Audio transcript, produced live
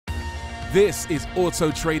This is Auto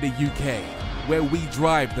Trader UK, where we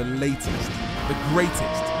drive the latest, the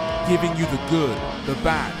greatest, giving you the good, the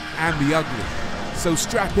bad, and the ugly. So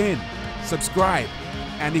strap in, subscribe,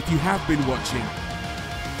 and if you have been watching,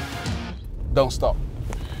 don't stop.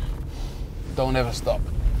 Don't ever stop.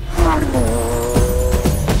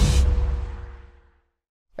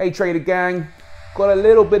 Hey Trader Gang, got a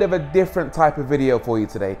little bit of a different type of video for you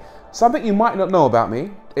today. Something you might not know about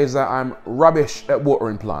me is that I'm rubbish at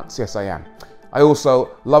watering plants. Yes, I am. I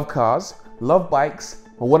also love cars, love bikes,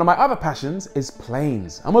 but one of my other passions is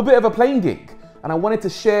planes. I'm a bit of a plane geek, and I wanted to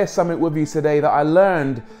share something with you today that I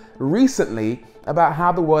learned recently about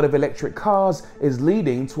how the world of electric cars is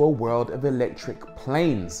leading to a world of electric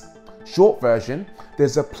planes. Short version,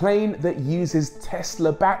 there's a plane that uses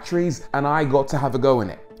Tesla batteries, and I got to have a go in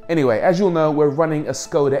it. Anyway, as you'll know, we're running a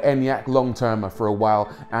Skoda Enyaq long-termer for a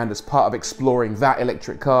while, and as part of exploring that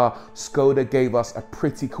electric car, Skoda gave us a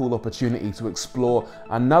pretty cool opportunity to explore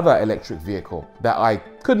another electric vehicle that I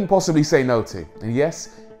couldn't possibly say no to. And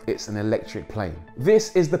yes, it's an electric plane.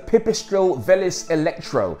 This is the Pepistrel Velis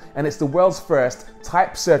Electro, and it's the world's first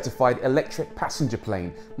type-certified electric passenger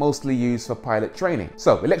plane, mostly used for pilot training.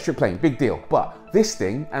 So, electric plane, big deal. But this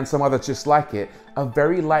thing, and some others just like it, are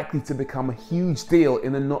very likely to become a huge deal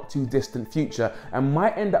in the not too distant future and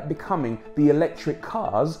might end up becoming the electric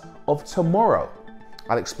cars of tomorrow.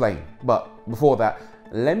 I'll explain, but before that,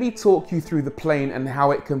 let me talk you through the plane and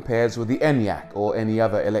how it compares with the Enyaq or any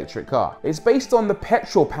other electric car. It's based on the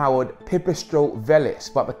petrol-powered Pepistrel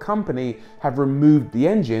Velis, but the company have removed the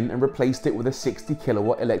engine and replaced it with a 60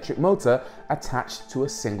 kilowatt electric motor attached to a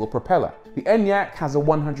single propeller. The Enyaq has a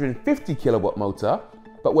 150 kilowatt motor,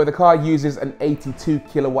 but where the car uses an 82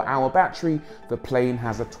 kilowatt hour battery, the plane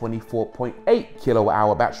has a 24.8 kilowatt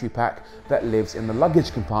hour battery pack that lives in the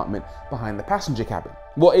luggage compartment behind the passenger cabin.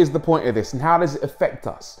 What is the point of this and how does it affect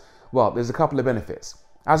us? Well, there's a couple of benefits.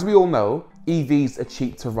 As we all know, EVs are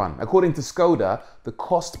cheap to run. According to Skoda, the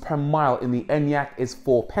cost per mile in the Enyaq is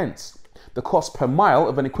 4 pence. The cost per mile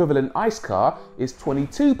of an equivalent ICE car is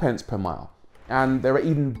 22 pence per mile. And there are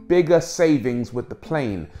even bigger savings with the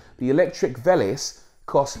plane. The electric Velis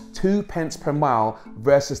costs 2 pence per mile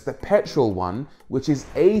versus the petrol one, which is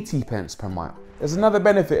 80 pence per mile. There's another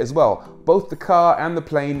benefit as well. Both the car and the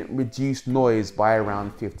plane reduced noise by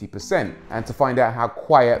around 50%. And to find out how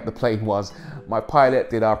quiet the plane was, my pilot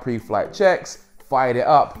did our pre-flight checks, fired it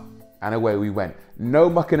up, and away we went. No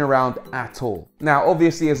mucking around at all. Now,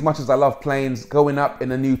 obviously, as much as I love planes, going up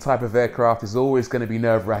in a new type of aircraft is always going to be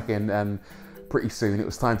nerve-wracking, and pretty soon it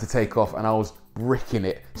was time to take off and I was bricking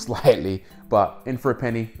it slightly, but in for a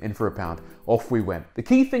penny, in for a pound. Off we went. The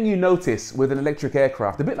key thing you notice with an electric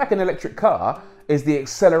aircraft, a bit like an electric car, is the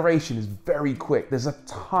acceleration is very quick. There's a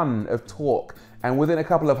ton of torque, and within a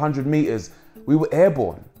couple of 100 meters, we were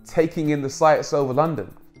airborne, taking in the sights over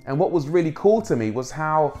London. And what was really cool to me was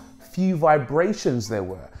how few vibrations there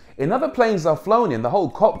were. In other planes I've flown in, the whole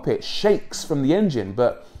cockpit shakes from the engine,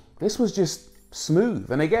 but this was just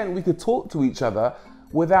smooth. And again, we could talk to each other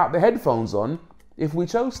without the headphones on if we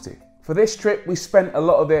chose to. For this trip, we spent a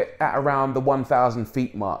lot of it at around the 1,000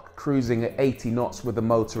 feet mark, cruising at 80 knots with the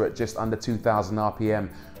motor at just under 2,000 RPM,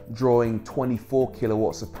 drawing 24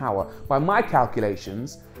 kilowatts of power. By my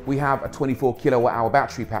calculations, we have a 24 kilowatt hour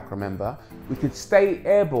battery pack, remember? We could stay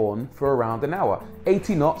airborne for around an hour.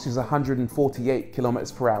 80 knots is 148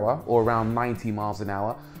 kilometers per hour, or around 90 miles an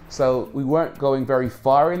hour. So we weren't going very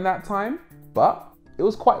far in that time, but it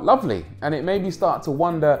was quite lovely, and it made me start to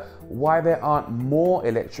wonder why there aren't more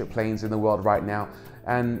electric planes in the world right now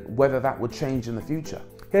and whether that would change in the future.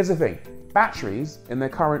 Here's the thing, batteries in their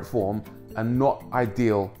current form are not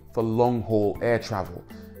ideal for long-haul air travel.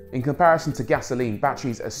 In comparison to gasoline,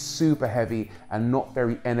 batteries are super heavy and not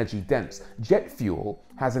very energy dense. Jet fuel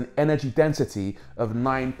has an energy density of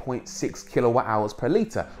 9.6 kilowatt hours per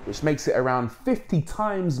litre, which makes it around 50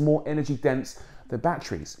 times more energy dense the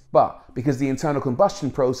batteries. But because the internal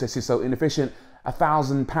combustion process is so inefficient,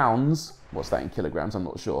 1,000 pounds, what's that in kilograms, I'm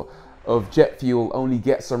not sure, of jet fuel only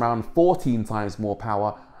gets around 14 times more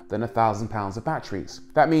power than 1,000 pounds of batteries.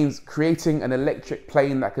 That means creating an electric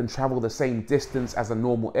plane that can travel the same distance as a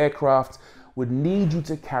normal aircraft would need you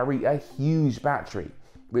to carry a huge battery,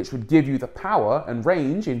 which would give you the power and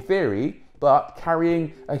range in theory, but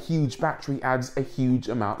carrying a huge battery adds a huge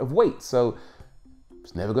amount of weight, so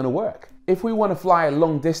it's never going to work. If we want to fly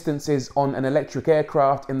long distances on an electric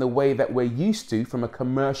aircraft in the way that we're used to from a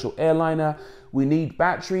commercial airliner, we need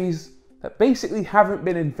batteries that basically haven't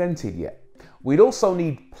been invented yet. We'd also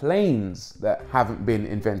need planes that haven't been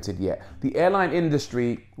invented yet. The airline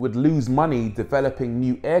industry would lose money developing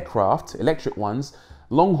new aircraft, electric ones,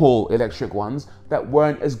 long-haul electric ones that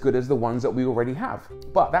weren't as good as the ones that we already have.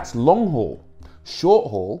 But that's long-haul.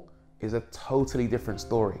 Short-haul is a totally different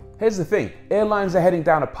story. Here's the thing, airlines are heading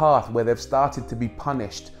down a path where they've started to be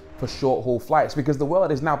punished for short-haul flights because the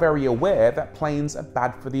world is now very aware that planes are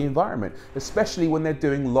bad for the environment, especially when they're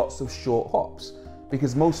doing lots of short hops,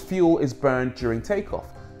 because most fuel is burned during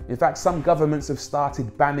takeoff. In fact, some governments have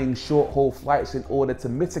started banning short-haul flights in order to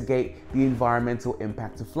mitigate the environmental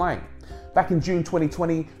impact of flying. Back in June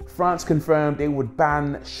 2020, France confirmed it would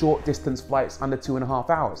ban short-distance flights under 2.5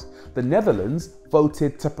 hours. The Netherlands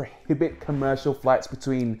voted to prohibit commercial flights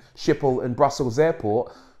between Schiphol and Brussels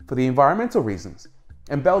Airport for the environmental reasons.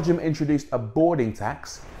 And Belgium introduced a boarding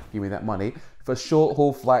tax, give me that money, for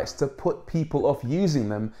short-haul flights to put people off using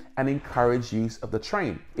them and encourage use of the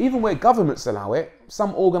train. Even where governments allow it,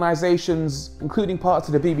 some organisations, including parts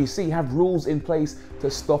of the BBC, have rules in place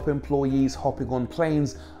to stop employees hopping on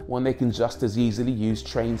planes when they can just as easily use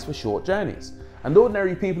trains for short journeys. And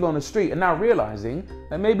ordinary people on the street are now realising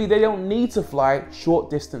that maybe they don't need to fly short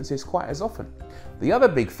distances quite as often. The other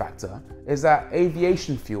big factor is that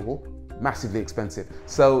aviation fuel massively expensive.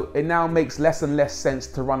 So it now makes less and less sense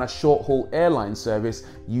to run a short-haul airline service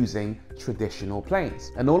using traditional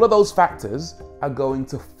planes. And all of those factors are going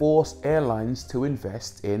to force airlines to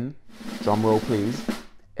invest in, drumroll please,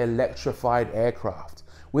 electrified aircraft.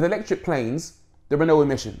 With electric planes, there are no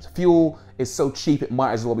emissions. Fuel is so cheap it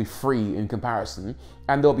might as well be free in comparison,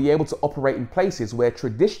 and they'll be able to operate in places where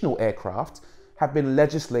traditional aircraft have been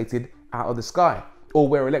legislated out of the sky, or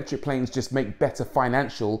where electric planes just make better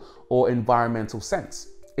financial or environmental sense.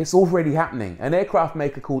 It's already happening. An aircraft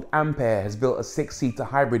maker called Ampere has built a 6-seater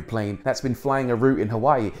hybrid plane that's been flying a route in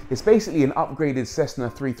Hawaii. It's basically an upgraded Cessna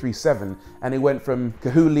 337, and it went from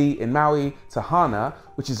Kahului in Maui to Hana,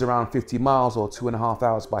 which is around 50 miles or 2.5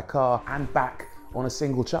 hours by car, and back on a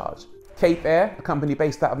single charge. Cape Air, a company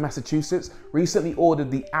based out of Massachusetts, recently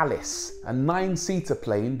ordered the Alice, a 9-seater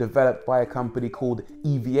plane developed by a company called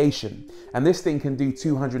Eviation. And this thing can do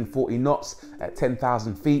 240 knots at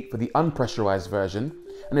 10,000 feet for the unpressurized version.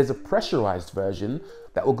 And there's a pressurized version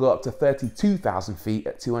that will go up to 32,000 feet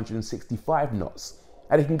at 265 knots.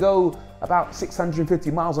 And it can go about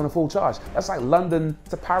 650 miles on a full charge. That's like London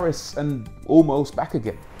to Paris and almost back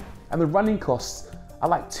again. And the running costs are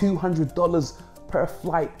like $200 per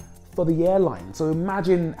flight for the airline. So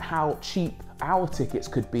imagine how cheap our tickets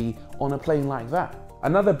could be on a plane like that.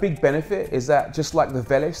 Another big benefit is that just like the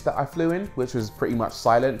Velis that I flew in, which was pretty much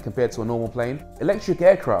silent compared to a normal plane, electric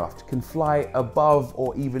aircraft can fly above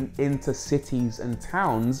or even into cities and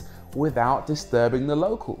towns without disturbing the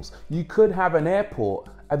locals. You could have an airport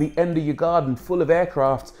at the end of your garden full of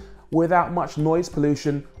aircraft without much noise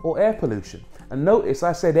pollution or air pollution. And notice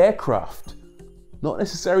I said aircraft, not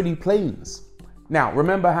necessarily planes. Now,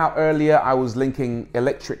 remember how earlier I was linking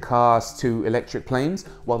electric cars to electric planes?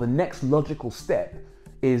 Well, the next logical step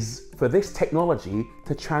is for this technology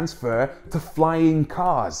to transfer to flying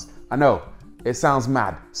cars. I know, it sounds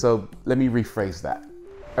mad, so let me rephrase that.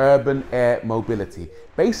 Urban air mobility.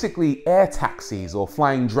 Basically air taxis or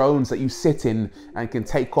flying drones that you sit in and can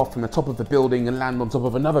take off from the top of the building and land on top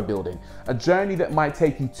of another building. A journey that might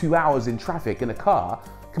take you 2 hours in traffic in a car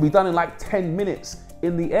can be done in like 10 minutes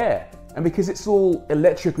in the air. And because it's all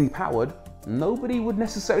electrically powered, nobody would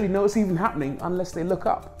necessarily know it's even happening unless they look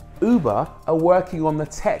up. Uber are working on the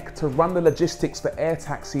tech to run the logistics for air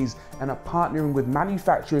taxis and are partnering with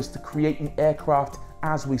manufacturers to create the aircraft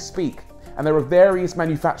as we speak. And there are various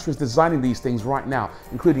manufacturers designing these things right now,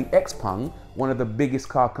 including Xpeng, one of the biggest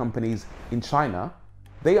car companies in China.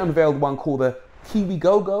 They unveiled one called the Kiwi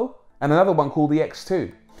Go-Go and another one called the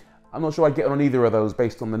X2. I'm not sure I'd get on either of those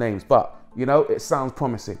based on the names, but you know, it sounds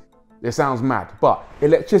promising. It sounds mad, but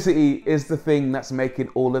electricity is the thing that's making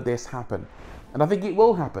all of this happen. And I think it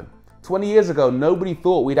will happen. 20 years ago, nobody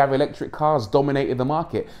thought we'd have electric cars dominating the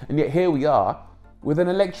market. And yet here we are with an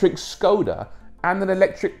electric Skoda and an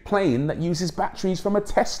electric plane that uses batteries from a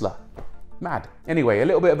Tesla. Mad. Anyway, a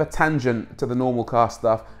little bit of a tangent to the normal car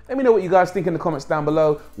stuff. Let me know what you guys think in the comments down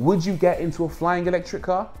below. Would you get into a flying electric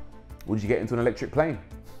car? Would you get into an electric plane?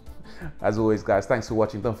 As always, guys, thanks for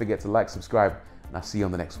watching. Don't forget to like, subscribe, and I'll see you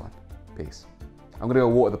on the next one. Peace. I'm gonna go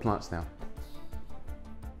water the plants now.